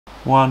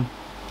One.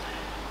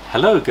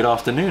 Hello, good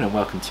afternoon and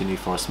welcome to New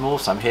Forest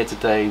Morphs. I'm here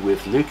today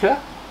with Luca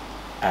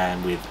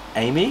and with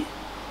Amy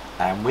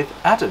and with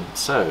Adam.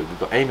 So we've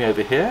got Amy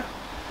over here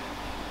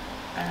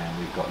and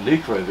we've got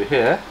Luca over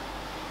here,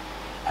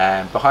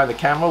 and behind the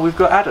camera we've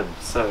got Adam.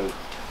 So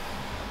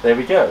there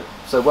we go.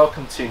 So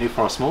welcome to New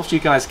Forest Morphs. You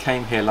guys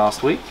came here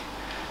last week,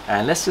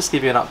 and let's just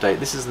give you an update.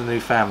 This is the new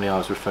family I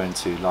was referring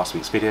to last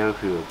week's video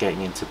who are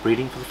getting into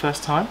breeding for the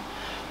first time.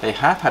 They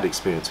have had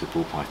experience with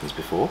ball pythons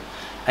before.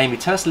 Amy,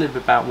 tell us a little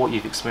bit about what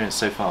you've experienced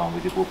so far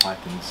with your ball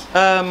pythons.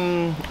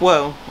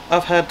 Well,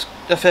 I've had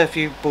a fair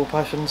few ball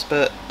pythons,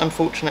 but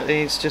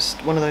unfortunately it's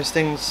just one of those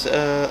things.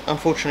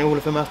 Unfortunately all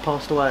of them have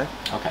passed away.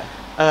 Okay.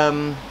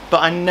 But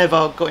I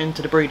never got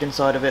into the breeding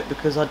side of it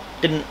because I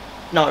didn't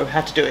know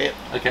how to do it.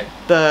 Okay.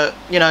 But,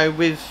 you know,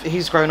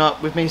 he's grown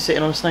up with me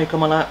sitting on a snake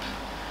on my lap,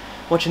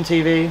 watching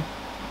TV,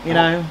 you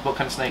know. What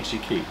kind of snakes do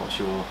you keep? What's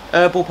your...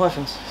 ball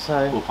pythons.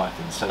 Ball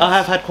pythons. So I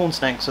have had corn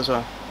snakes as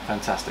well.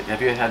 Fantastic.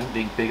 Have you had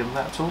anything bigger than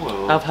that at all?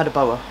 Or? I've had a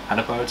boa. And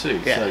a boa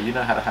too? Yeah. So you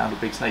know how to handle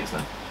big snakes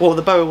then? Well,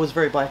 the boa was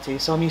very bitey,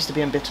 so I'm used to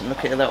being bitten, look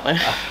at it that way.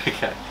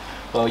 Okay.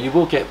 Well, you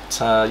will get,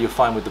 you'll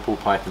find with the ball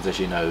pythons, as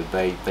you know,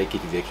 they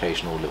give you the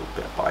occasional little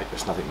bit of bite, but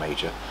it's nothing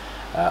major.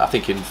 I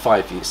think in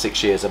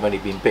 6 years I've only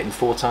been bitten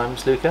 4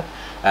 times, Luca,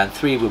 and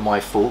 3 were my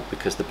fault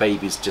because the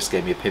babies just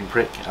gave me a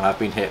pinprick, and I've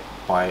been hit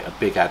by a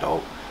big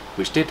adult,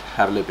 which did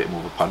have a little bit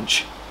more of a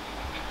punch,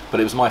 but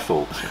it was my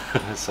fault.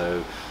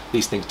 So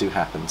these things do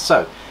happen.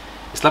 So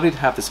it's lovely to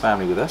have this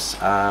family with us.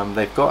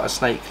 They've got a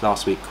snake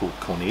last week called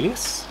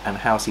Cornelius, and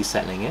how's he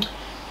settling in?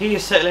 He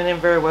is settling in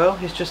very well.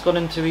 He's just gone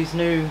into his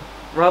new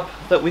rub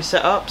that we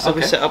set up. So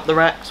we set up the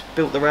racks,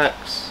 built the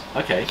racks.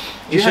 Okay.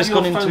 He's just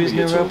gone into his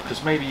new rub.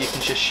 Because maybe you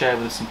can just share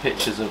with us some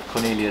pictures of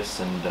Cornelius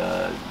and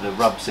the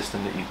rub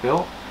system that you've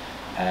built,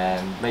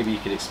 and maybe you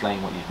could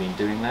explain what you've been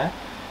doing there.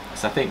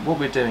 So I think what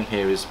we're doing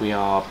here is we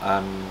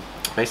are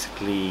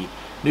basically,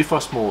 New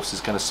Forest Morphs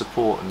is going to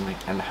support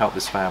and help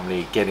this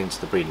family get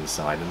into the breeding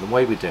side, and the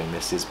way we're doing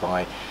this is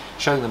by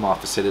showing them our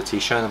facility,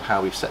 showing them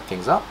how we've set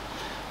things up.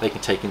 They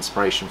can take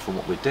inspiration from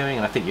what we're doing,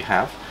 and I think you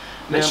have.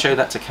 Let's show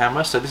that to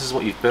camera. So this is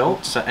what you've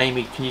built. So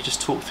Amy, can you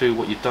just talk through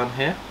what you've done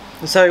here?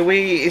 So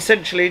we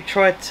essentially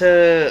tried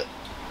to,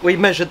 we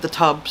measured the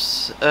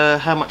tubs,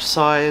 how much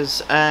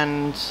size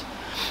and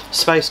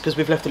space, because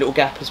we've left a little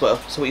gap as well.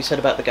 So what you said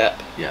about the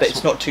gap, but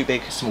it's not too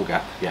big. Small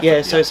gap. Yeah.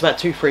 Yeah. So it's about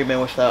 2-3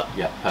 mil if that.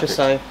 Yeah. Perfect. Just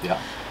so.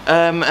 Yeah.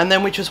 And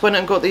then we just went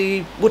and got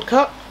the wood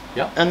cut.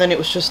 Yeah. And then it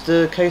was just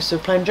a case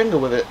of playing Jenga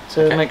with it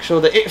to make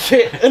sure that it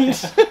fit. And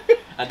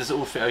and does it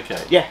all fit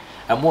okay? Yeah.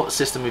 And what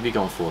system have you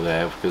gone for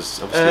there?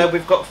 Because obviously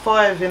we've got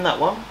 5 in that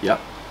one. Yep.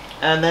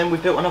 And then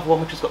we've built another one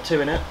which has got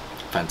 2 in it.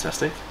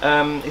 Fantastic.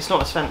 It's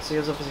not as fancy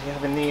as obviously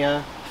having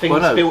the things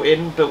built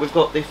in, but we've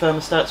got the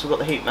thermostats, we've got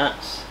the heat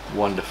mats.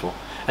 Wonderful.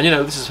 And you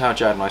know, this is how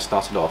Jad and I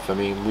started off. I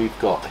mean, we've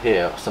got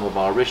here some of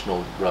our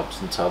original rubs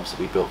and tubs that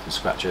we built from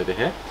scratch over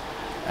here.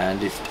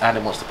 And if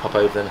Adam wants to pop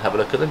over and have a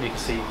look at them, you can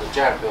see that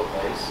Jad built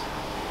those.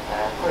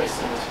 And very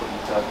similar to what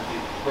you've done.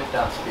 We went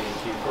down to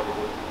B&Q for the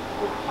wood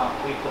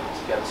pump, we put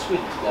them together, screwed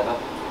them together.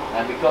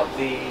 And we got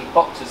the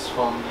boxes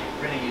from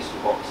really useful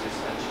boxes.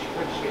 And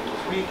where did you get those?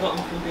 We got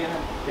them from B&M.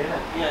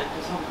 B&M? Yeah,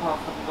 because Hong Kong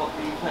haven't got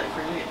the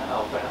 33 litre.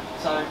 Oh, fair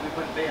enough. So we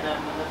went to B&M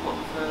and they've got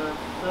them for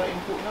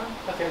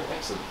 £13.49. Okay,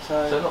 excellent.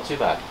 So not too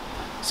bad.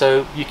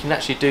 So you can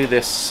actually do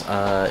this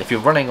if you're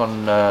running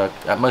on,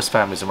 most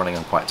families are running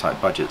on quite tight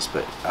budgets,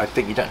 but I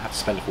think you don't have to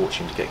spend a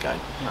fortune to get going.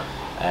 No.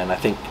 And I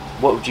think,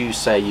 what would you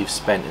say you've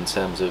spent in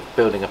terms of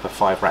building up a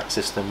 5-rack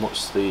system?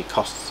 What's the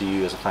cost to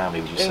you as a family,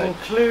 would you say?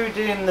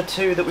 Including the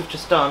 2 that we've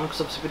just done,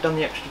 because obviously we've done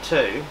the extra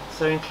 2,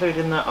 so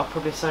including that I'll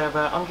probably say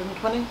about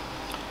 120.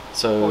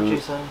 So what would you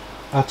say?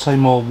 I'd say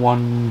more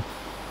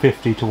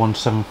 150 to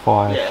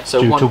 175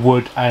 due to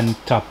wood and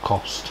tub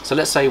cost. So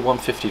let's say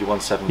 150 to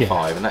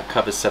 175, yeah. And that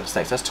covers 7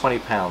 snakes. That's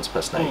 £20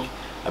 per snake.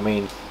 I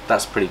mean,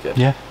 that's pretty good.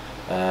 Yeah.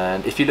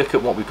 And if you look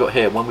at what we've got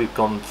here, when we've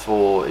gone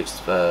for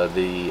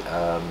the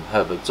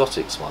herb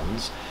exotics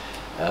ones,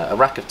 a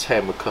rack of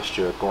 10 would cost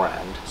you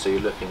 £1,000, so you're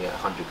looking at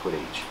 100 quid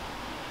each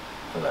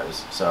for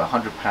those. So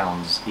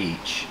 £100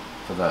 each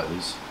for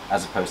those,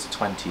 as opposed to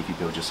 20 if you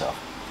build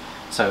yourself.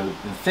 So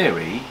in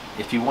theory,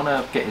 if you want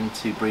to get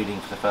into breeding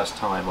for the first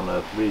time on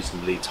a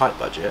reasonably tight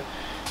budget,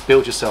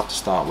 build yourself to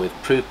start with,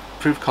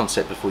 prove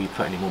concept before you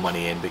put any more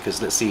money in,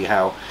 because let's see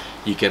how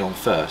you get on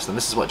first. And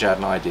this is what Jad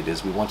and I did,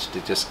 is we wanted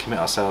to just commit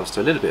ourselves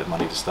to a little bit of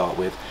money to start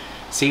with,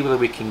 see whether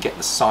we can get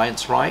the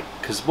science right,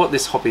 because what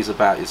this hobby is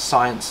about is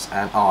science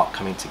and art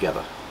coming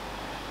together.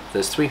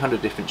 There's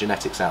 300 different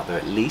genetics out there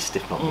at least,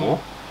 if not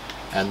more,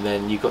 and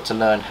then you've got to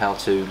learn how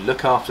to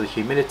look after the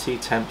humidity,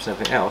 temps and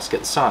everything else,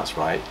 get the science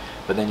right,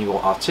 but then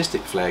your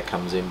artistic flair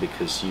comes in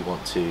because you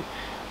want to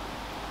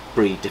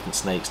breed different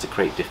snakes to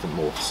create different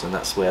morphs, and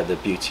that's where the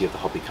beauty of the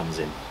hobby comes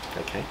in.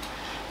 Okay.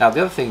 Now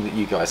the other thing that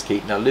you guys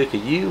keep, now Luca,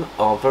 you've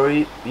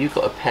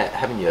got a pet,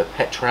 haven't you? A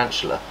pet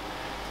tarantula.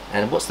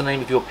 And what's the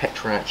name of your pet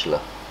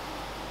tarantula?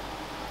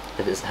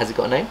 Has it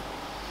got a name?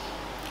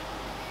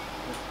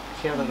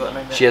 She hasn't got a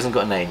name yet. She hasn't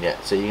got a name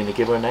yet, so you're going to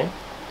give her a name?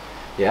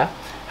 Yeah?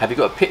 Have you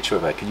got a picture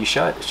of her? Can you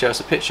show us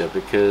a picture?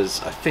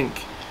 Because I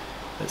think,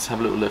 let's have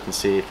a little look and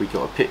see if we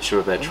got a picture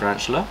of their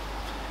tarantula.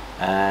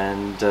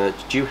 And do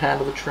you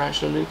handle the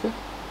tarantula, Luca,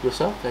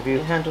 yourself? Have you?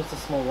 He handles the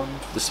small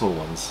ones. The small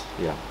ones,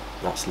 yeah,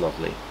 that's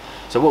lovely.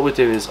 So what we'll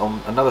do is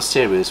on another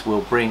series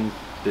we'll bring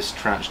this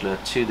tarantula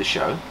to the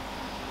show,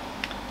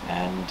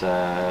 and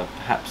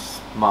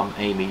perhaps Mum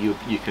Amy,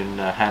 you can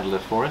handle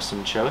it for us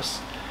and show us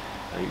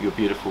your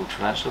beautiful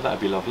tarantula. That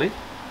would be lovely.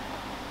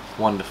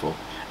 Wonderful.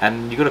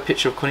 And you got a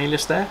picture of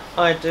Cornelius there?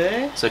 I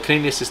do. So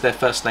Cornelius is their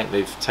first snake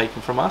they've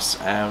taken from us,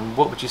 and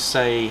what would you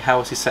say,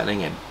 how is he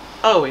settling in?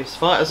 Oh, he's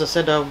fine. As I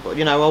said,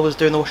 you know, I was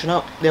doing the washing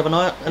up the other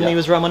night, and he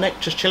was around my neck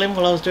just chilling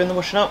while I was doing the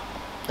washing up.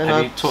 And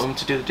have you taught him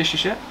to do the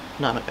dishes yet?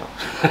 No, not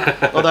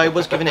yet. Although he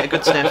was giving it a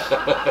good sniff.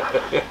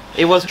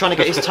 He was trying to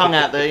get his tongue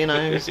out there, you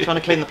know, he was trying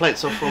to clean the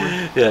plates off for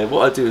me. Yeah,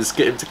 what I do is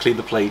get him to clean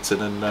the plates,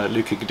 and then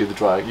Luca can do the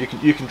drying.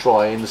 You can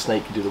dry, and the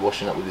snake can do the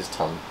washing up with his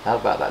tongue. How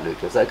about that,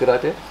 Luca? Is that a good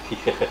idea?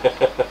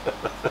 Yeah.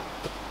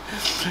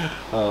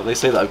 Oh, they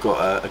say that I've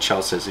got a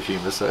child's sense of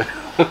humour, so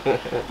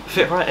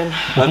fit right in.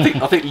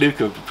 I think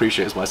Luca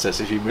appreciates my sense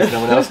of humour if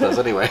no one else does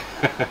anyway.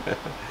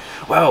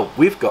 Well,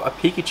 we've got a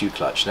Pikachu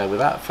clutch. Now,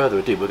 without further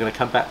ado, we're going to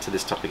come back to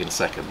this topic in a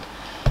second.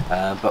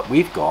 But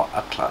we've got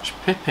a clutch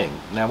pipping.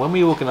 Now, when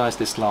we organised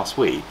this last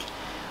week,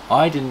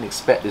 I didn't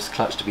expect this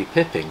clutch to be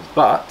pipping,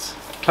 but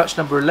clutch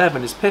number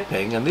 11 is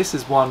pipping, and this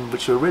is one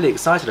which we're really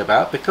excited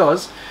about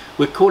because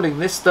we're calling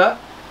this the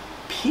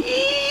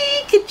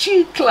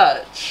Pikachu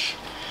clutch.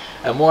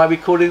 And why are we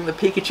calling it the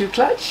Pikachu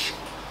clutch?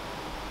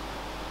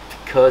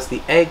 Because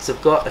the eggs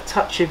have got a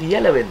touch of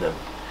yellow in them.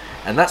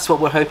 And that's what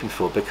we're hoping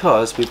for,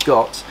 because we've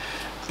got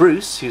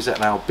Bruce, who's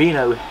an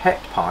albino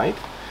het pied.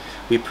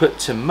 We put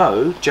to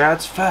Mo,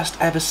 Jad's first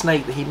ever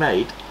snake that he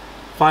made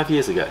 5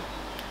 years ago.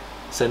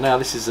 So now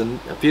this is a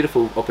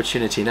beautiful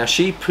opportunity. Now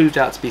she proved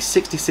out to be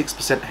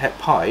 66% het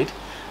pied.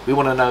 We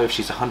want to know if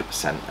she's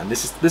 100%. And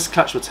this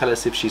clutch will tell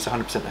us if she's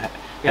 100%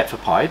 het for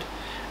pied.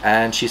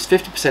 And she's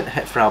 50%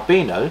 het for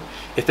albino.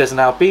 If there's an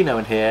albino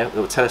in here, it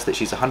will tell us that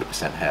she's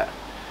 100% het.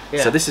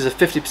 Yeah. So this is a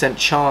 50%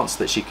 chance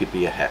that she could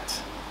be a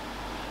het.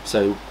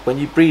 So when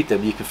you breed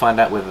them, you can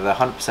find out whether they're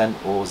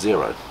 100% or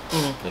 0.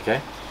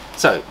 Okay.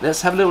 So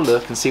let's have a little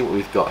look and see what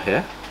we've got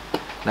here.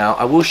 Now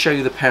I will show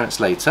you the parents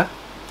later.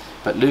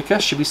 But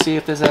Luca, should we see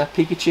if there's a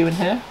Pikachu in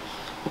here?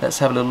 Let's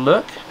have a little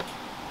look.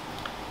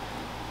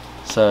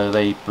 So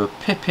they were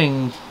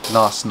pipping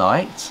last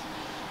night.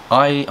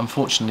 I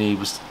unfortunately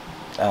was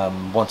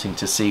wanting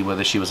to see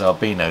whether she was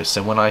albino,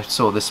 so when I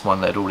saw this one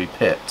that had already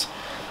pipped,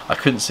 I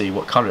couldn't see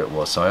what colour it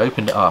was, so I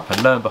opened it up,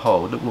 and lo and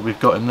behold, look what we've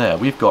got in there.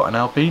 We've got an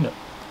albino.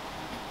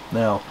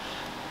 Now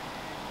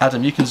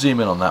Adam, you can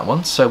zoom in on that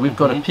one. So we've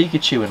got a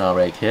Pikachu in our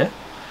egg here.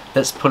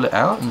 Let's pull it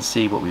out and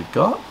see what we've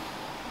got.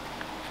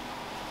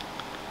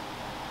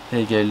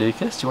 There you go,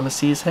 Lucas. Do you want to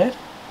see his head?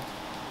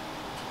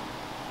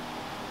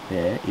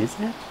 There is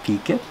a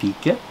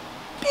Pikachu.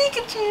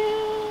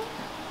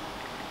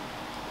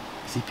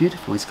 Is he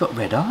beautiful? He's got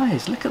red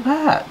eyes. Look at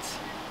that.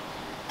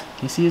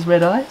 Can you see his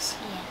red eyes?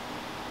 Yeah.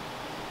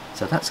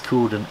 So that's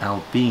called an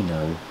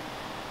albino.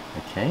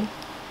 Okay.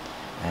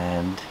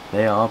 And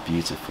they are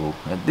beautiful.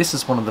 And this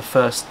is one of the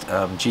first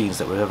genes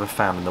that were ever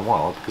found in the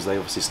wild, because they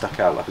obviously stuck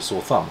out like a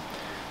sore thumb.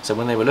 So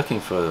when they were looking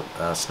for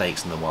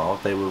snakes in the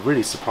wild, they were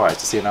really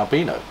surprised to see an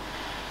albino.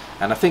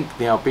 And I think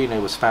the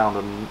albino was found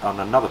on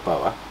another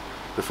boa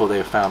before they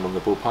were found on the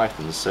ball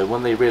pythons. So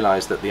when they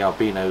realised that the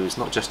albino is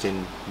not just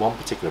in one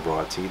particular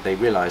variety, they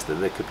realised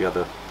that there could be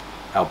other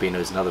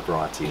albinos in other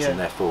varieties, and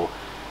therefore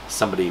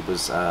somebody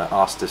was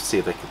asked to see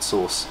if they could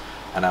source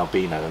an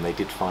albino, and they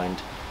did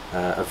find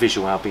a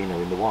visual albino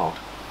in the wild.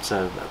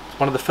 So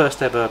one of the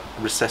first ever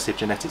recessive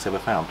genetics ever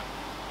found.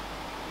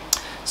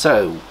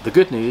 So the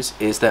good news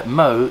is that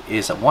Mo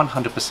is at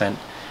 100%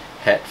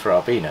 het for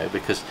albino,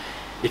 because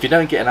if you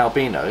don't get an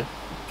albino,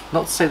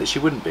 not to say that she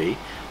wouldn't be,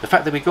 the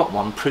fact that we got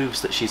one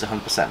proves that she's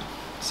 100%.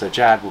 So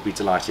Jad will be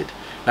delighted.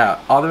 Now,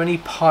 are there any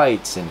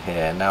pieds in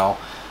here? Now,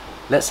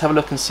 let's have a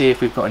look and see if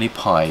we've got any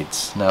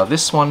pieds. Now,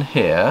 this one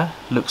here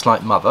looks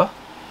like mother.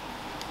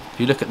 If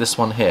you look at this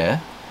one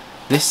here,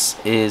 this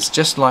is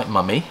just like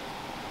mummy.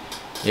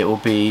 It will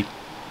be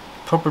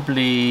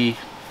probably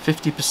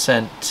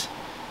 50%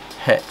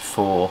 het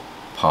for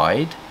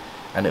pied,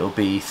 and it will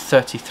be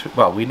 33,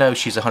 well, we know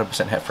she's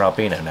 100% het for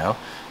albino now,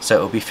 so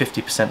it will be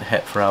 50%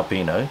 het for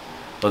albino,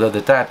 although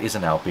the dad is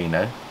an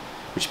albino,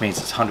 which means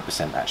it's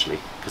 100% actually,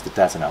 because the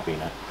dad's an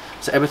albino.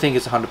 So everything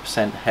is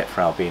 100% het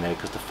for albino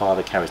because the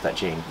father carries that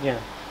gene. Yeah.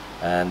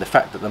 And the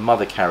fact that the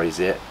mother carries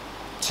it,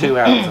 2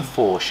 out of the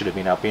 4 should have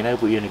been albino,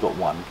 but we only got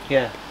 1.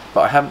 Yeah.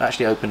 But I haven't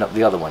actually opened up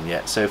the other one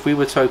yet, so if we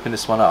were to open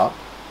this one up,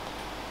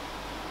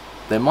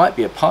 there might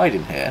be a pied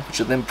in here, which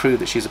would then prove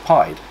that she's a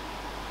pied.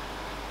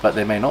 But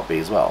there may not be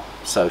as well,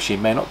 so she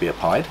may not be a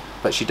pied,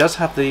 but she does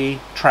have the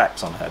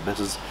tracks on her,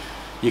 because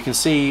you can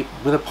see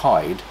with a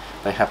pied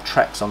they have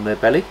tracks on their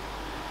belly,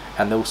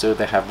 and also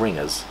they have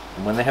ringers,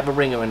 and when they have a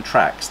ringer and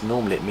tracks,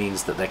 normally it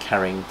means that they're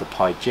carrying the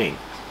pied gene,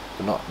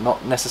 but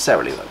not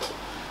necessarily though.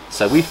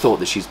 So we thought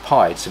that she's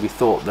pied, so we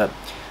thought that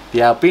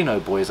The albino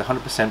boy is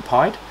 100%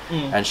 pied,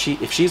 and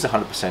if she's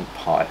 100%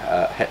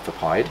 het for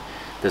pied,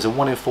 there's a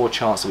 1 in 4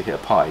 chance that we hit a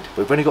pied. But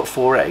we've only got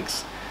 4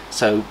 eggs,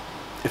 so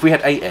if we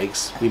had 8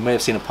 eggs, we may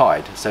have seen a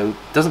pied. So it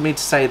doesn't mean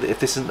to say that if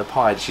this isn't a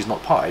pied, she's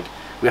not pied.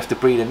 We have to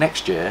breed her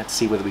next year to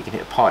see whether we can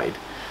hit a pied,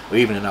 or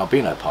even an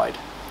albino pied,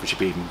 which would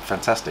be even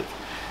fantastic.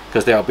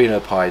 Because the albino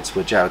pieds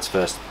were Jared's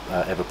first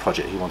ever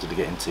project he wanted to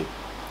get into.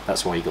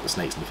 That's why he got the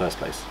snakes in the first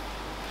place.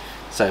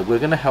 So we're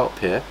going to help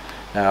here.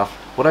 Now,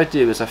 what I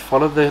do is I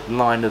follow the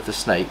line of the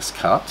snake's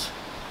cut.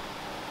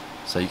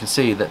 So you can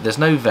see that there's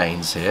no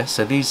veins here.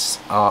 So these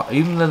are,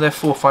 even though they're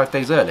 4 or 5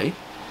 days early,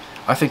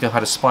 I think I've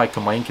had a spike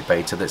on my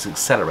incubator that's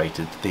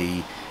accelerated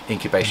the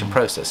incubation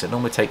process. It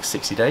normally takes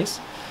 60 days,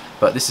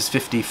 but this is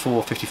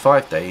 54,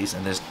 55 days,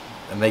 and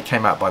they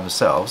came out by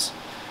themselves.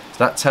 So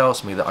that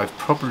tells me that I've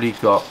probably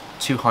got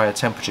too high a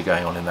temperature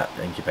going on in that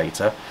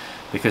incubator,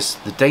 because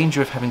the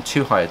danger of having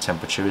too high a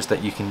temperature is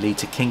that you can lead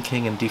to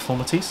kinking and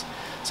deformities.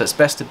 So it's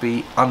best to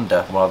be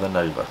under rather than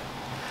over.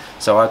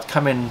 So I'd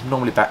come in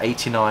normally about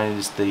 89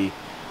 is the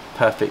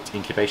perfect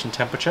incubation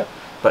temperature,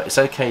 but it's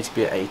okay to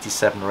be at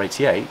 87 or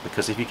 88,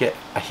 because if you get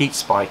a heat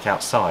spike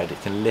outside,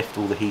 it can lift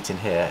all the heat in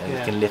here, and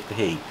it can lift the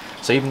heat.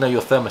 So even though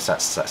your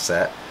thermostat's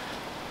set,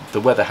 the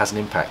weather has an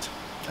impact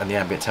and the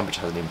ambient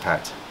temperature has an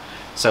impact.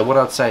 So what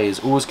I'd say is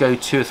always go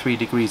 2 or 3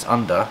 degrees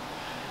under,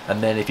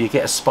 and then if you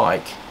get a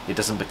spike, it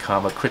doesn't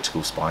become a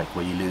critical spike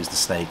where you lose the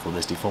snake or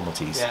there's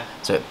deformities.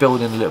 So it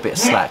builds in a little bit of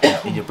slack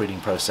in your breeding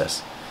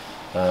process.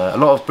 A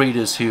lot of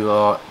breeders who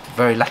are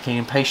very lacking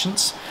in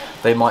patience,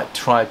 they might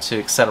try to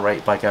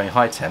accelerate by going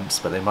high temps,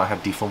 but they might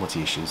have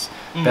deformity issues.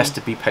 Best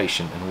to be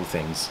patient in all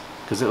things,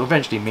 because it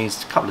eventually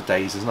means a couple of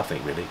days is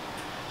nothing really.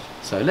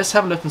 So let's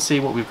have a look and see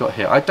what we've got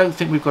here. I don't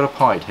think we've got a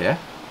pied here,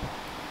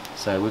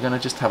 so we're going to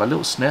just have a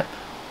little snip,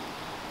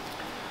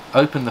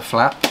 open the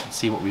flap and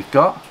see what we've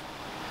got.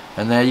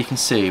 And there you can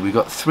see we've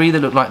got 3 that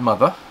look like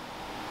mother.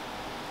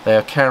 They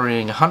are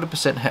carrying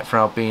 100% het for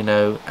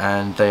albino,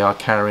 and they are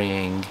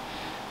carrying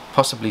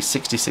possibly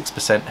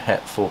 66%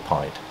 het for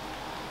pied.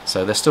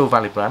 So they're still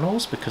valuable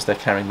animals because they're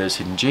carrying those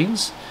hidden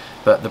genes,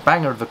 but the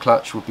banger of the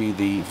clutch will be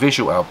the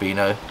visual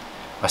albino.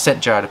 I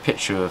sent Jared a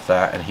picture of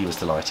that and he was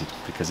delighted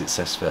because it's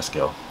his first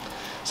girl.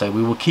 So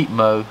we will keep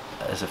Mo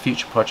as a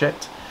future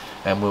project,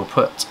 and we'll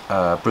put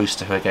Bruce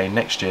to her again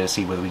next year to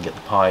see whether we can get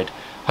the pied.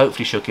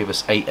 Hopefully she'll give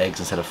us 8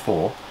 eggs instead of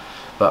 4,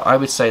 but I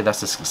would say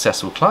that's a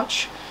successful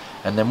clutch.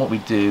 And then what we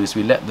do is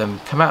we let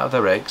them come out of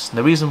their eggs. And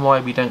the reason why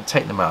we don't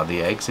take them out of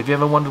the eggs, have you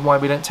ever wondered why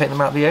we don't take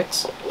them out of the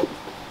eggs? I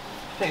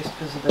think it's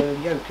because of the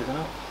yolk, isn't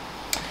it?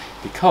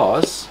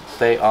 Because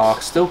they are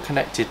still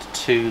connected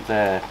to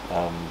their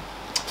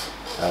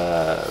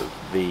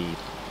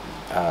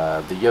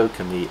the yolk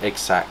and the egg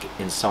sac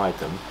inside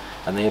them,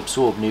 and they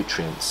absorb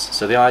nutrients.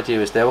 So the idea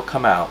is they will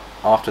come out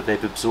after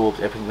they've absorbed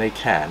everything they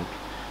can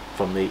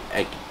from the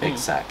egg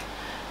sac.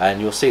 And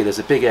you'll see there's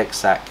a big egg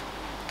sac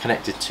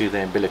connected to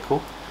the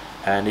umbilical,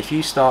 and if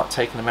you start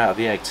taking them out of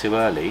the egg too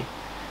early,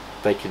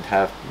 they can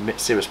have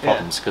serious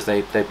problems because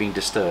they're being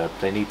disturbed.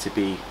 They need to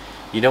be,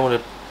 you don't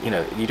want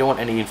to, you don't want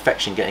any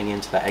infection getting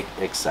into that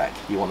egg sac.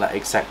 You want that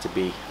egg sac to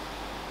be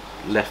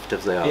left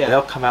as they are.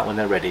 They'll come out when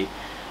they're ready,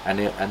 and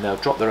they'll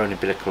drop their own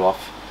umbilical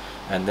off,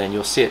 and then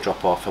you'll see it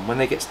drop off. And when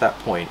they get to that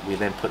point, we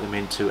then put them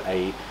into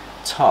a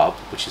tub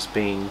which is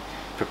being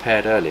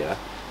prepared earlier,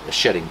 a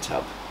shedding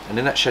tub. And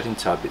in that shedding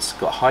tub, it's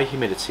got high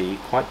humidity,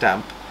 quite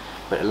damp,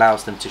 but it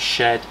allows them to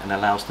shed and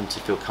allows them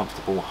to feel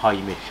comfortable with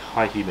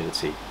high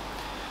humidity.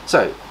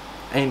 So,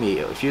 Amy,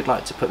 if you'd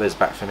like to put those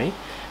back for me,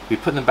 we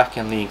put them back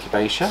in the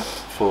incubator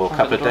for a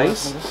couple of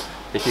days.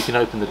 If you can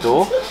open the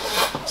door.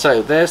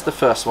 So there's the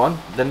first one.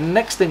 The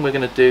next thing we're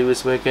going to do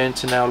is we're going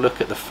to now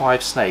look at the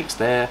 5 snakes.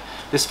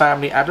 This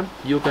family, Adam,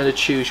 you're going to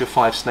choose your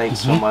 5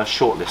 snakes from my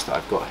short list that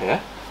I've got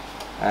here,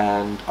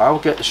 and I'll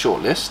get the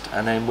short list,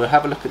 and then we'll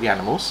have a look at the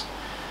animals,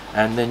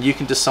 and then you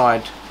can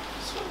decide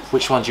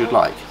which ones you'd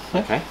like.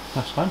 Okay,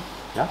 that's fine.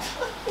 Yeah.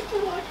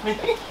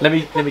 Let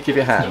me give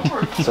you a hand.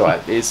 It's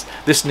alright. This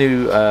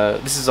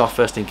is our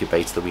first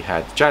incubator that we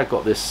had. Jared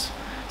got this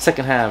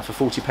second hand for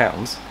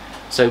 £40.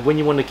 So when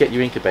you want to get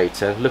your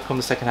incubator, look on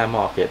the second hand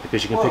market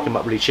because you can pick them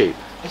up really cheap.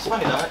 It's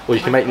funny though. Or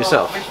you can make them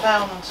yourself. We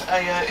found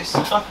it's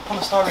like a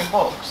polystyrene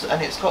box,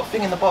 and it's got a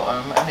thing in the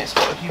bottom, and it's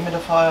got a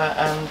humidifier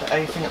and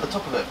a thing at the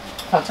top of it.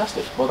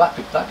 Fantastic. Well, that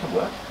could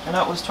work. And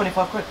that was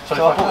 25 quid.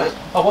 25 quid.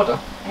 Oh, well done.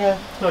 Yeah.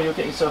 No, you'll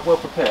get yourself well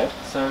prepared.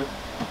 So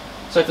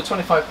for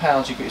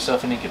 £25 you get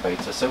yourself an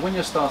incubator. So when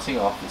you're starting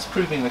off, it's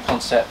proving the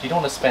concept. You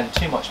don't want to spend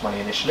too much money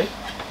initially.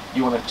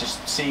 You want to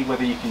just see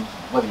whether you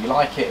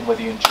like it and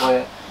whether you enjoy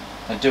it,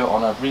 and do it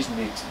on a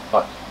reasonably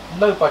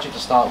low budget to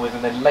start with,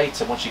 and then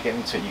later, once you get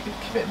into it, you can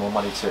commit more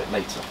money to it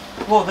later.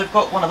 Well, they've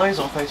got one of those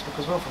on Facebook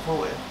as well for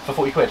 40. For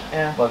 40 quid?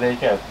 Yeah. Well, there you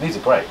go. These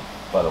are great,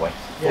 by the way.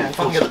 Yeah, if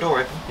I can get the door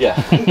open. Yeah.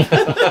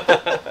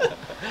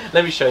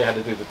 Let me show you how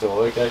to do the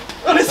door, okay?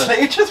 Honestly,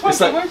 it just won't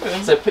go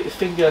open. So put your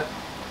finger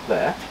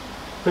there,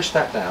 push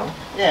that down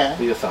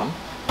with your thumb,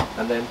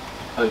 and then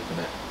open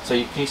it. So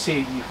can you see,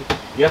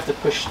 you have to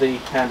push the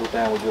handle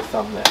down with your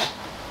thumb there.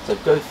 So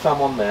go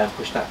thumb on there and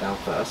push that down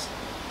first.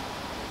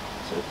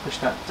 So push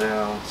that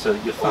down. So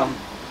your thumb.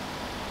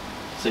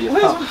 So your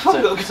Where's thumb. my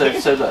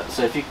thumb So look.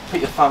 So if you put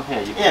your thumb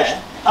here, you push.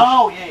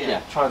 Oh yeah, yeah.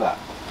 Yeah. Try that.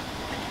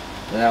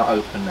 Now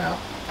open now.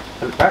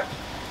 Put it back.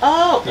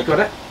 Oh. You got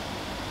it.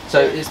 So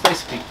it's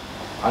basically.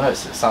 I know it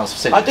sounds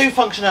silly. I do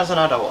function as an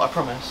adult, I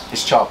promise.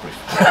 It's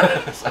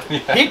childproof. So,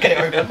 yeah. He'd get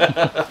it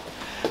open.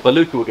 Well,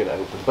 Luca will get it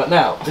open. But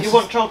now, if you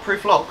want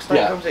childproof locks,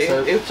 don't come to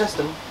so, he'll test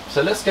them.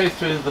 So let's go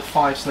through the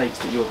 5 snakes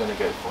that you're going to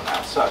go for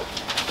now. So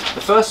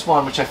the first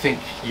one, which I think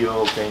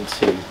you're going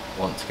to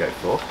want to go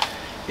for,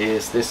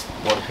 is this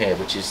one here,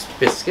 which is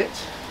Biscuit.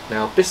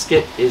 Now,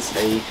 Biscuit is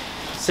a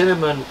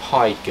cinnamon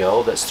pied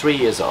girl that's 3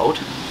 years old.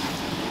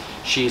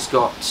 She's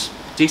got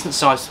decent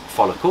sized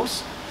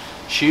follicles.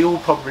 She'll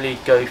probably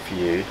go for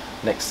you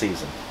next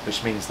season,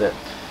 which means that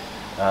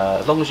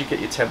as long as you get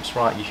your temps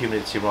right, your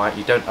humidity right,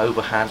 you don't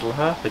overhandle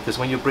her, because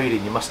when you're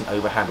breeding you mustn't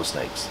overhandle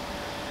snakes.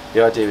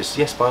 The idea is,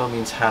 yes, by all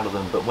means handle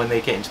them, but when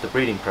they get into the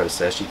breeding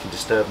process you can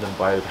disturb them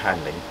by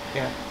overhandling.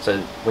 Yeah.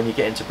 So when you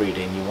get into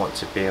breeding you want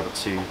to be able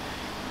to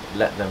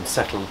let them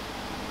settle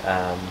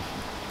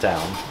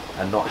down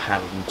and not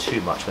handle them too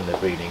much when they're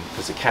breeding,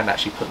 because it can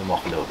actually put them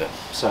off a little bit.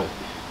 So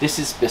this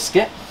is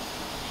Biscuit,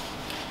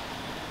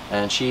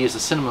 and she is a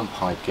cinnamon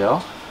pied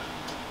girl.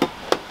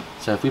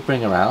 So if we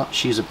bring her out,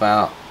 she's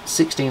about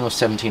 16 or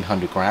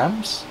 1700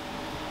 grams.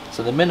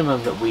 So the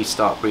minimum that we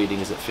start breeding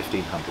is at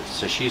 1500,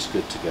 so she's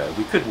good to go.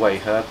 We could weigh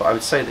her, but I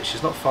would say that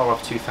she's not far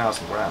off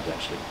 2000 grams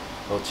actually,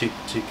 or 2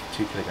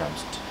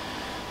 kilograms.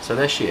 So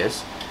there she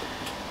is.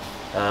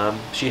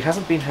 She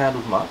hasn't been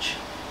handled much,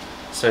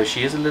 so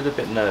she is a little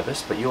bit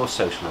nervous, but you'll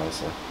socialise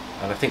her.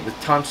 And I think the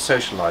time to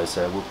socialise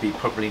her would be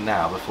probably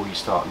now, before you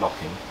start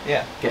locking.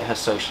 Yeah. Get her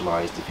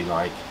socialised if you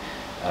like.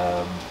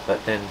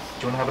 But then, do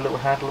you want to have a little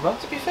handle of her?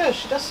 To be fair,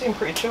 she does seem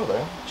pretty chill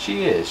though.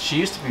 She is. She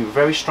used to be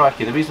very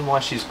striking. The reason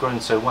why she's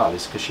grown so well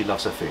is because she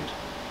loves her food.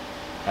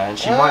 And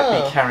she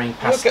might be carrying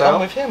pastel. We'll get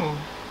on with him.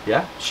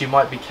 Yeah, she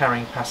might be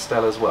carrying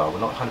pastel as well. We're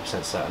not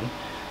 100% certain.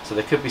 So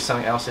there could be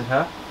something else in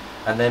her.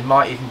 And there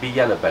might even be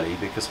yellow belly,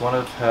 because one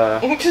of her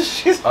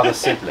other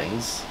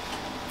siblings,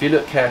 if you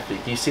look carefully,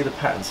 can you see the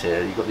patterns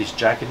here? You've got these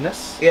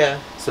jaggedness. Yeah.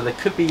 So there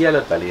could be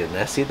yellow belly in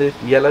there. See the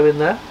yellow in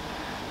there?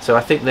 So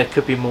I think there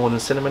could be more than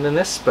cinnamon in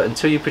this, but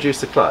until you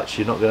produce the clutch,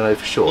 you're not going to know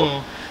for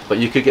sure. But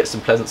you could get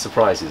some pleasant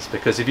surprises,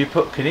 because if you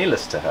put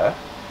Cornelius to her,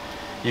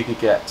 you could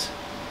get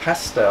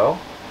pastel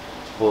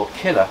or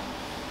killer,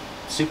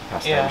 super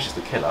pastel, which is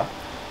the killer,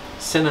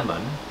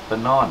 cinnamon,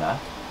 banana,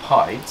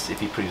 pieds,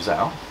 if he proves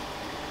out,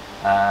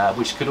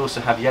 which could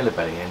also have yellow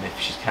belly in if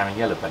she's carrying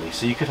yellow belly.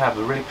 So you could have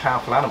a really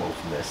powerful animal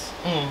from this.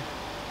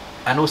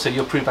 And also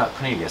you'll prove out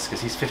Cornelius,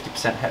 because he's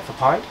 50% het for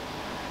pied.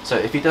 So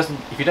if you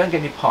don't get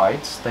any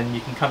pieds, then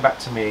you can come back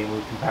to me and we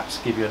can perhaps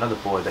give you another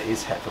boy that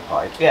is het for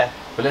pied. Yeah.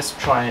 But let's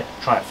try it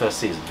first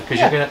season, because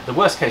the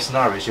worst case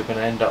scenario is you're going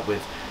to end up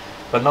with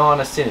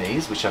banana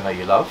cinnies, which I know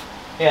you love.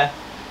 Yeah.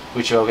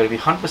 Which are going to be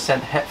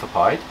 100% het for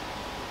pied,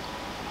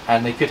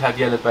 and they could have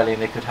yellow belly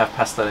and they could have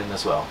pastel in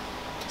as well.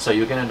 So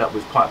you're going to end up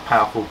with quite a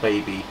powerful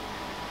baby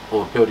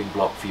or building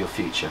block for your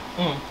future.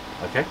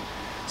 Okay.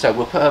 So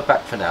we'll put her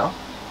back for now,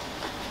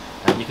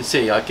 and you can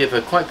see I give her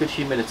quite good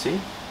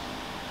humidity.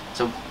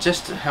 So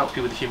just to help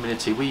you with the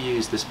humidity, we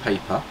use this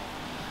paper,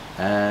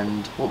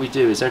 and what we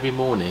do is every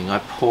morning I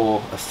pour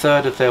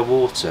 1/3 of their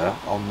water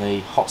on the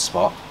hot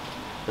spot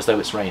as though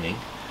it's raining,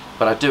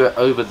 but I do it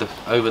over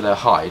their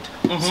hide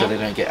so they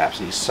don't get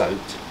absolutely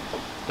soaked.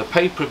 The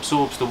paper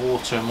absorbs the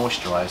water and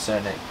moisturiser,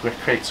 and it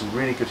creates a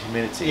really good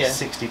humidity,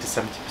 60 to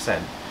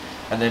 70%.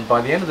 And then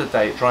by the end of the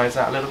day it dries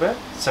out a little bit,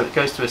 so it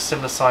goes through a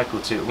similar cycle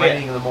to it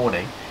raining in the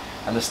morning,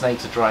 and the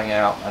snakes are drying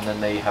out, and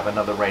then they have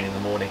another rain in the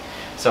morning.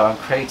 So I'm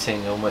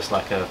creating almost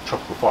like a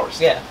tropical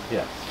forest. Yeah.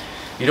 Yeah.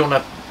 They don't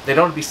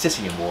want to be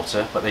sitting in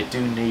water, but they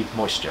do need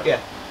moisture. Yeah.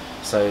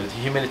 So the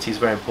humidity is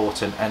very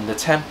important, and the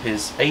temp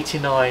is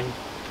 88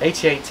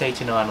 to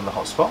 89 on the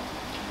hot spot.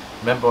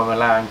 Remember, I'm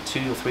allowing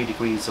 2 or 3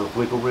 degrees of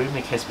wiggle room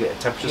in case we get a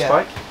temperature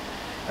spike.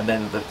 And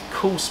then the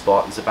cool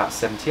spot is about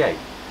 78.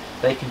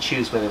 They can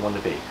choose where they want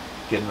to be.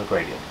 Give them a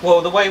gradient.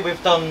 Well, the way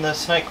we've done the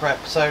snake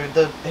rack, so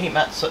the heat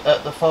mat's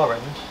at the far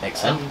end.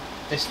 Excellent. And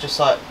this just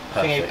like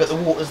thingy, but the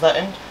water's that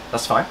end.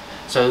 That's fine.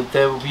 So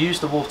they'll use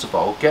the water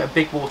bowl. Get a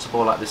big water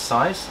bowl like this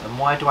size. And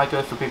why do I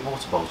go for big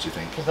water bowls, do you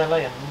think? Because they're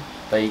laying.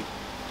 They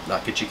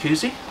like a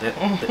jacuzzi.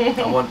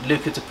 I want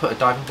Luca to put a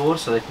diving board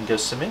so they can go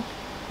swimming,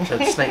 so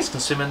the snakes can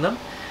swim in them.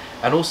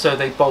 And also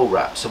they bowl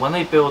wrap. So when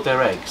they build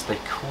their eggs, they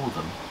cool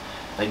them.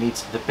 They need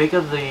the bigger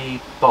the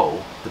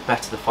bowl, the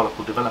better the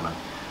follicle development.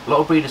 A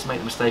lot of breeders make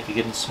the mistake of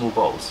giving small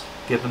bowls.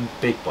 Give them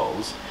big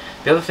bowls.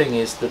 The other thing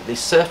is that the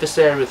surface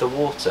area of the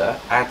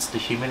water adds to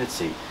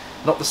humidity.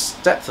 Not the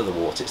depth of the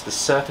water, it's the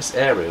surface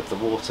area of the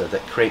water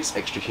that creates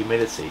extra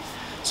humidity.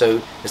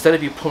 So instead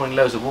of you pouring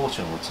loads of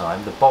water in all the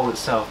time, the bowl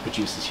itself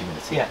produces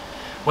humidity. Yeah.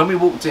 When we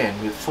walked in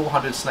with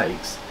 400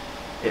 snakes,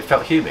 it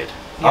felt humid.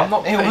 Yeah, I'm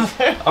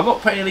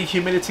not putting any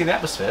humidity in the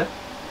atmosphere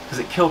because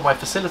it killed my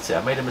facility.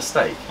 I made a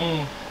mistake.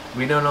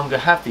 We no longer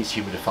have these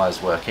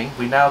humidifiers working.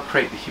 We now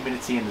create the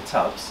humidity in the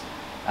tubs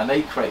and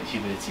they create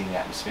humidity in the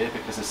atmosphere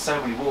because there's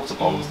so many water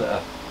bowls that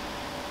are,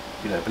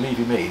 you know, believe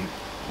you me,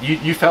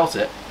 you felt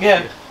it.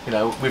 Yeah. You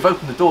know, we've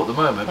opened the door at the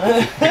moment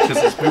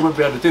because we wouldn't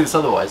be able to do this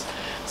otherwise.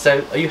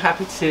 So, are you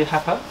happy to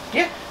have her?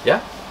 Yeah.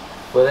 Yeah?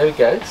 Well, there we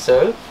go.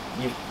 So,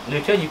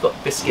 Luca, you've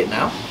got biscuit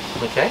now.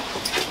 Okay?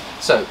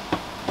 So,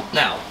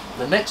 now,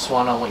 the next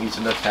one I want you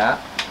to look at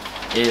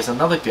is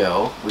another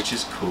girl which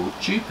is called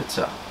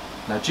Jupiter.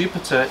 Now,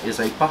 Jupiter is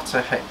a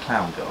butter het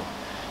clown girl.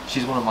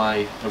 She's one of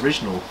my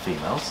original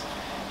females.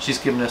 She's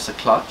given us a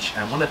clutch,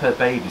 and one of her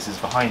babies is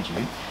behind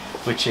you,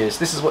 which is,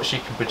 this is what she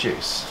can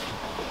produce.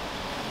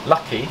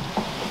 Lucky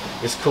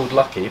is called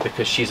Lucky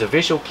because she's a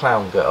visual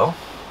clown girl.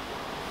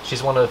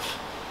 She's one of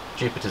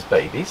Jupiter's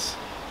babies,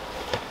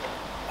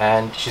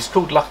 and she's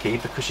called Lucky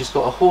because she's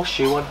got a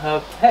horseshoe on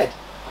her head.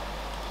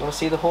 You want to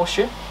see the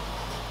horseshoe?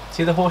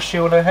 See the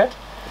horseshoe on her head?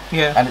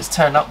 Yeah. And it's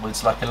turned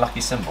upwards like a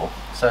lucky symbol.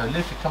 So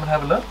Luca, come and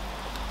have a look.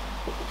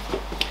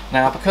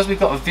 Now, because we've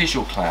got a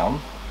visual clown,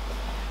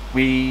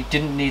 we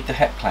didn't need the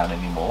het clown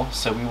anymore,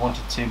 so we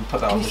wanted to put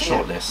that on the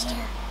short list.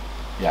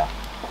 Yeah.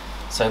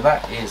 So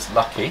that is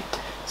Lucky.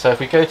 So if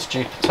we go to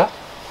Jupiter,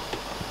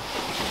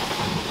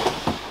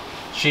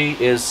 she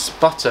is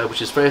butter,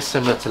 which is very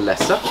similar to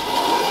lesser,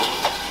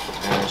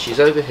 and she's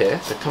over here.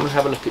 So come and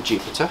have a look at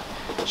Jupiter.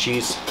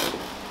 She's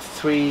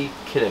 3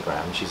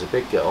 kilograms. She's a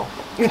big girl.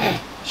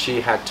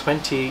 She had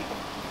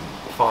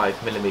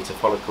 25mm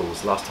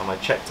follicles last time I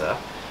checked her,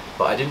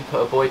 but I didn't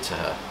put a boy to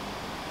her.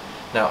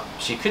 Now,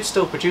 she could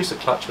still produce a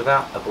clutch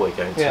without a boy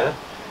going to her,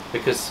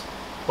 because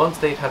once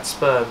they've had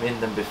sperm in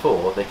them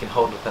before, they can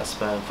hold up that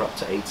sperm for up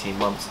to 18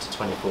 months to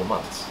 24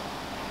 months.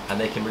 And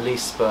they can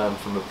release sperm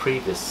from a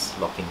previous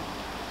locking.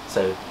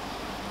 So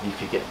you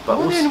could get... But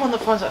I'm the only one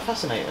that finds that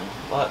fascinating,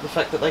 like the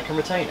fact that they can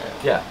retain it.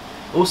 Yeah.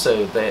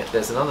 Also,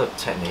 there's another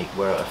technique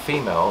where a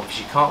female, if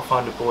she can't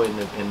find a boy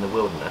in the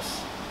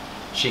wilderness,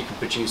 she can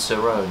produce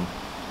her own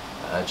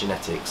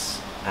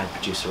genetics and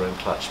produce her own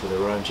clutch with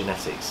her own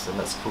genetics, and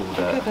that's called,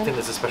 I think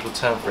there's a special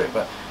term for it,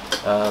 but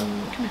I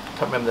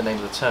can't remember the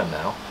name of the term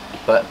now,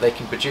 but they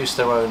can produce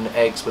their own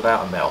eggs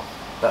without a male.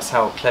 That's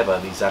how clever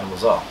these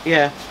animals are.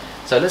 Yeah.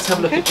 So let's have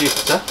a look at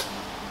Jupiter.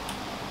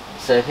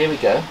 So here we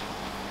go.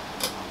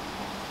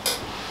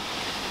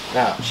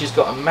 Now, she's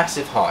got a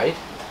massive hide,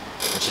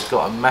 and she's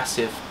got a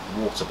massive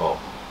water bowl.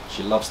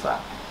 She loves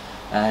that.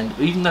 And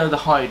even though the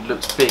hide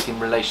looks big in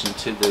relation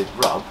to the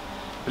rub,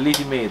 believe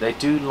you me, they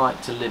do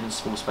like to live in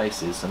small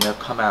spaces, and they'll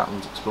come out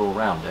and explore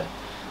around it.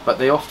 But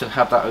they often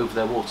have that over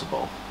their water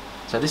bowl.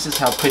 So this is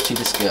how pretty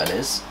this girl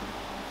is.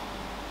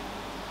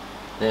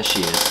 There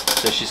she is.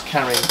 So she's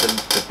carrying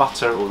the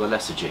butter or the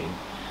lesser gene.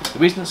 The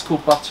reason it's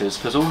called butter is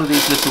because all of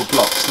these little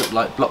blocks look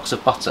like blocks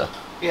of butter.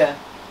 Yeah.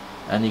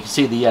 And you can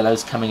see the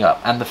yellows coming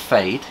up, and the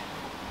fade.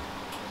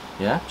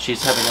 Yeah,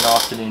 she's having an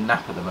afternoon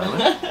nap at the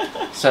moment.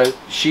 So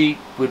she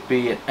would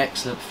be an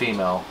excellent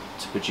female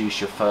to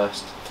produce your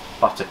first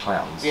butter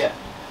clowns. Yeah.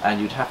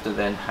 And you'd have to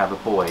then have a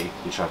boy,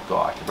 which I've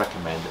got, I could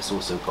recommend, that's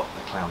also got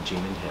the clown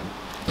gene in him.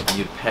 And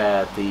you'd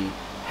pair the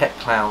het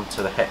clown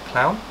to the het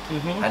clown.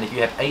 And if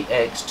you have 8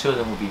 eggs, 2 of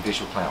them will be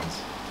visual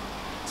clowns.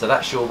 So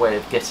that's your way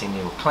of getting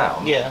your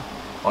clown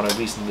on a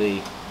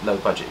reasonably low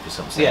budget, if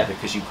you're saying,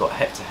 because you've got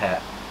het to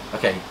het.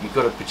 Okay, you've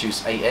got to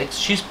produce 8 eggs.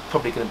 She's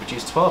probably going to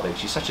produce 12 eggs.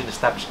 She's such an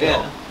established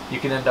girl. You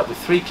can end up with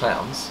 3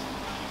 clowns,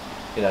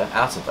 you know,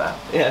 out of that.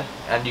 Yeah.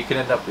 And you can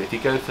end up with, if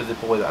you go for the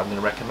boy that I'm going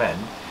to recommend,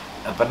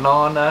 a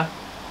banana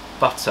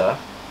butter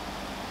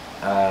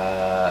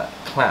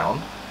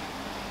clown,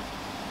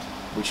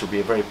 which will be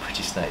a very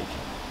pretty snake.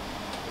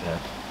 You know,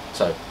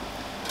 so.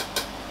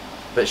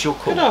 But it's your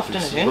call. Good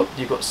afternoon.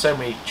 You've got so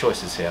many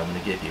choices here I'm going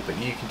to give you, but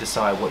you can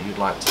decide what you'd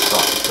like to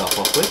start yourself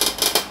off with.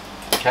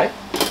 Okay.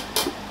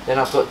 Then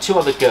I've got 2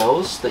 other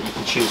girls that you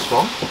can choose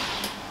from.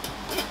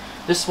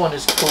 This one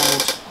is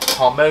called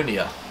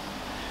Harmonia.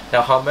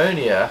 Now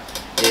Harmonia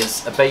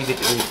is a baby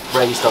that we've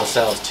raised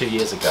ourselves 2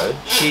 years ago.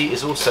 She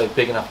is also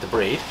big enough to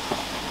breed,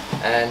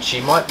 and she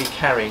might be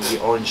carrying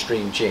the orange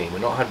dream gene. We're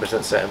not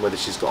 100% certain whether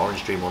she's got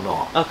orange dream or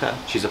not. Okay.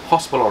 She's a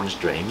possible orange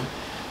dream,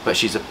 but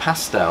she's a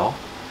pastel,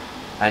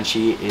 and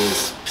she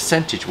is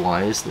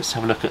percentage-wise, let's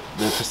have a look at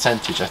the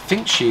percentage. I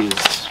think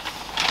she's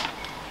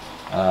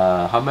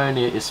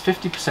Harmonia is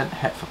 50%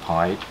 het for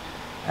pied,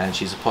 and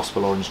she's a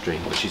possible orange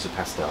dream, but she's a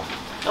pastel.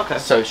 Okay.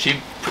 So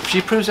she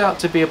proves out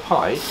to be a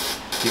pied.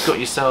 You've got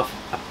yourself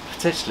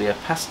potentially a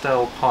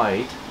pastel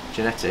pied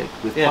genetic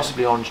with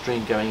possibly orange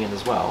dream going in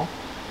as well.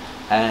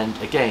 And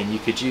again, you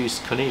could use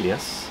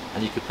Cornelius,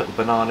 and you could put the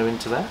banana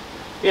into there.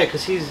 Yeah,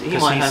 because he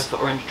might have the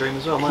orange dream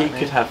as well, mightn't he?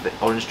 He could have the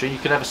orange dream. You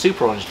could have a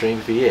super orange dream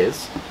if he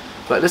is.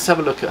 But let's have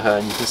a look at her,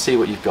 and you can see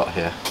what you've got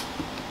here.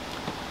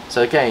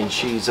 So again,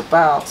 she's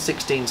about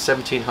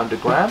 1700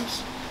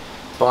 grams.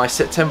 By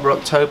September,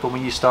 October,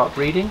 when you start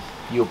breeding,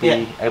 you'll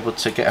be able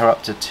to get her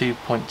up to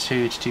 2.2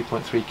 to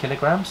 2.3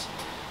 kilograms.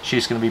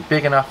 She's going to be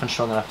big enough and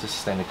strong enough to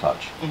sustain a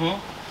clutch.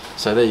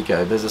 So there you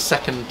go. There's a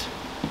second,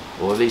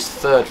 or at least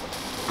third,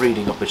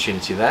 breeding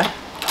opportunity there.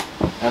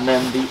 And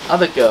then the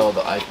other girl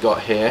that I've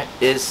got here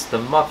is the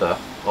mother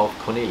of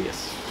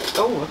Cornelius.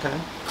 Oh, okay.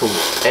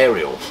 called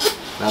Ariel.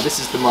 Now this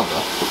is the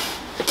mother.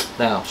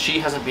 Now she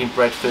hasn't been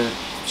bred for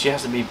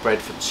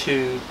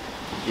 2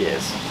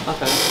 years.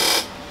 Okay.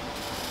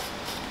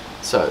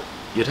 So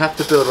you'd have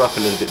to build her up a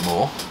little bit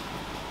more.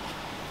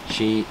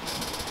 She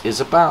is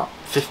about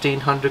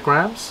 1500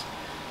 grams,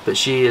 but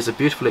she is a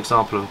beautiful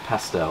example of a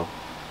pastel,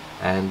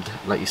 and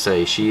like you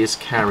say, she is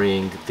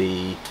carrying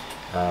the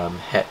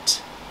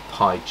het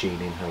pie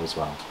gene in her as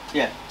well.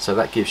 Yeah. So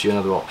that gives you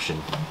another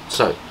option.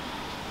 So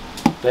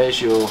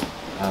there's your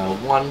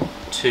 1,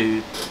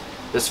 2.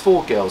 There's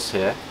 4 girls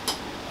here.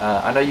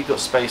 I know you've got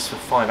space for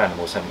 5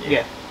 animals, haven't you?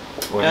 Yeah.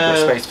 Or have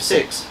you got space for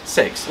 6?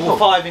 6. Well,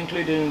 5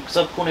 including,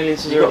 because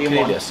Cornelius is already in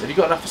 1. Have you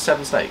got enough for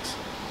 7 snakes?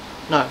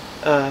 No,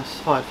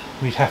 5.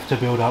 We'd have to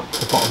build up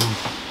the bottom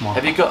one.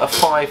 Have you got a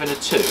 5 and a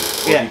 2? Or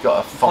yeah. Have you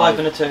got a 5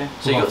 and a 2.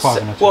 So you got 5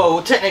 and a 2.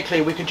 Well,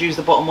 technically we could use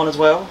the bottom one as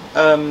well.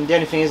 The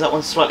only thing is that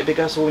one's slightly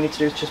bigger, so all we need to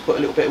do is just put a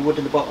little bit of wood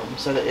in the bottom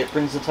so that it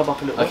brings the tub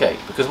up a little bit. Okay,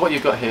 because what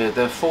you've got here,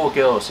 there are 4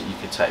 girls that you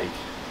could take,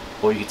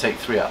 or you could take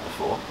 3 out of the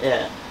 4.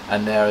 Yeah.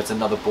 And there is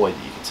another boy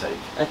that you could take.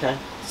 Okay.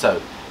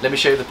 So let me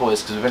show you the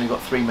boys, because we've only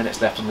got 3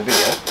 minutes left on the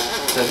video.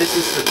 So this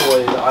is the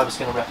boy that I was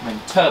going to recommend,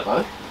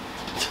 Turbo.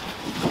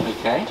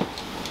 Okay.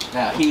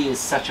 Now he is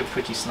such a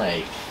pretty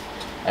snake,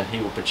 and he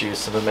will produce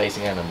some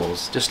amazing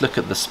animals. Just look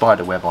at the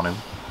spider web on him,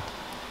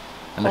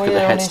 and look at the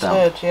head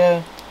stamp.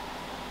 Yeah.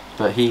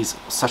 But he's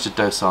such a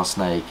docile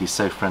snake. He's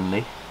so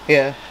friendly.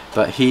 Yeah.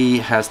 But he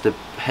has the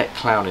het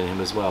clown in him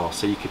as well,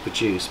 so you could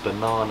produce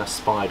banana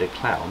spider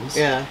clowns.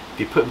 Yeah. If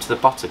you put them to the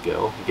butter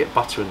girl, you get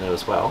butter in there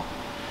as well.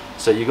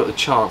 So you've got the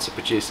chance of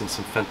producing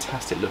some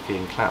fantastic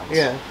looking clowns.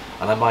 Yeah.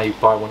 And I might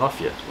buy one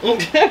off you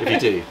if you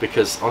do,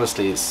 because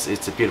honestly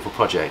it's a beautiful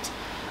project.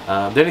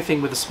 The only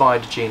thing with the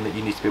spider gene that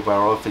you need to be aware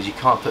of is you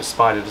can't put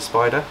spider to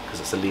spider, because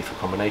it's a lethal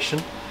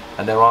combination,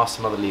 and there are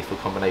some other lethal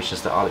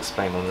combinations that I'll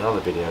explain on another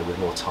video with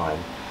more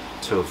time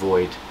to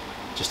avoid,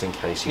 just in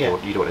case you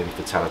don't want any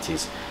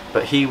fatalities.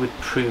 But he would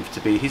prove to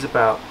be, he's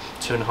about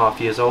 2.5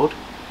 years old,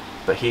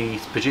 but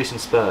he's producing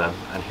sperm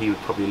and he would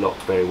probably lock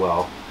very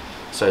well.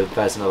 So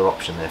there's another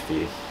option there for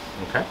you.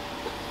 Okay.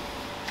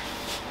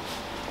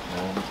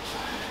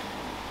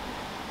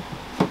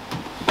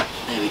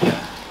 There we go.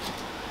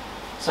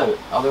 So,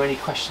 are there any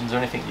questions or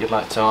anything you'd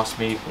like to ask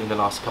me in the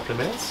last couple of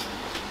minutes?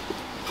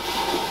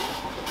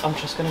 I'm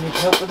just going to need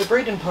help with the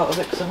breeding part of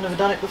it, because I've never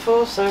done it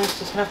before, so it's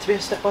just going to have to be a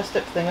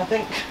step-by-step thing, I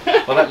think.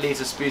 Well, that leads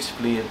us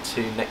beautifully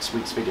into next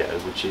week's video,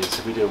 which is,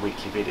 if we do a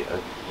weekly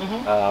video,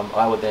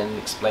 I will then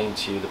explain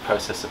to you the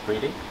process of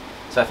breeding.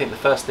 So I think the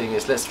first thing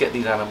is, let's get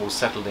these animals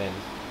settled in,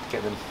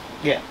 get them,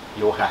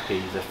 you're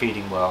happy, they're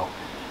feeding well,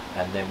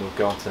 and then we'll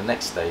go on to the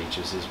next stage,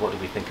 which is what do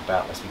we think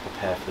about as we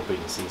prepare for the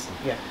breeding season?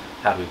 Yeah.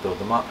 How do we build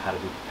them up? How do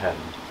we prepare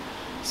them?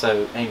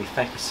 So Amy,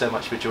 thank you so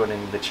much for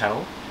joining the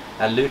channel.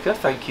 And Luca,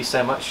 thank you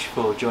so much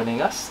for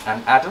joining us.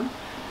 And Adam,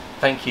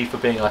 thank you for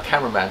being our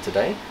cameraman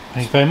today.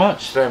 Thank you very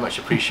much. It's very much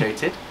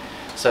appreciated.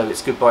 So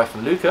it's goodbye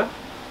from Luca.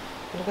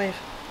 Good wave.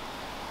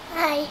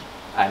 Hi.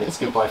 And it's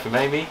goodbye from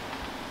Amy.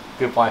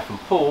 Goodbye from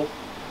Paul.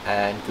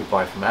 And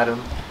goodbye from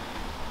Adam.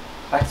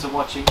 Thanks for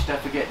watching.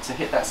 Don't forget to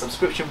hit that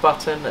subscription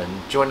button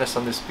and join us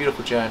on this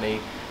beautiful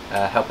journey,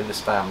 helping this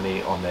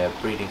family on their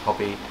breeding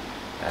hobby.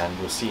 And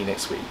we'll see you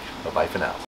next week. Bye bye for now.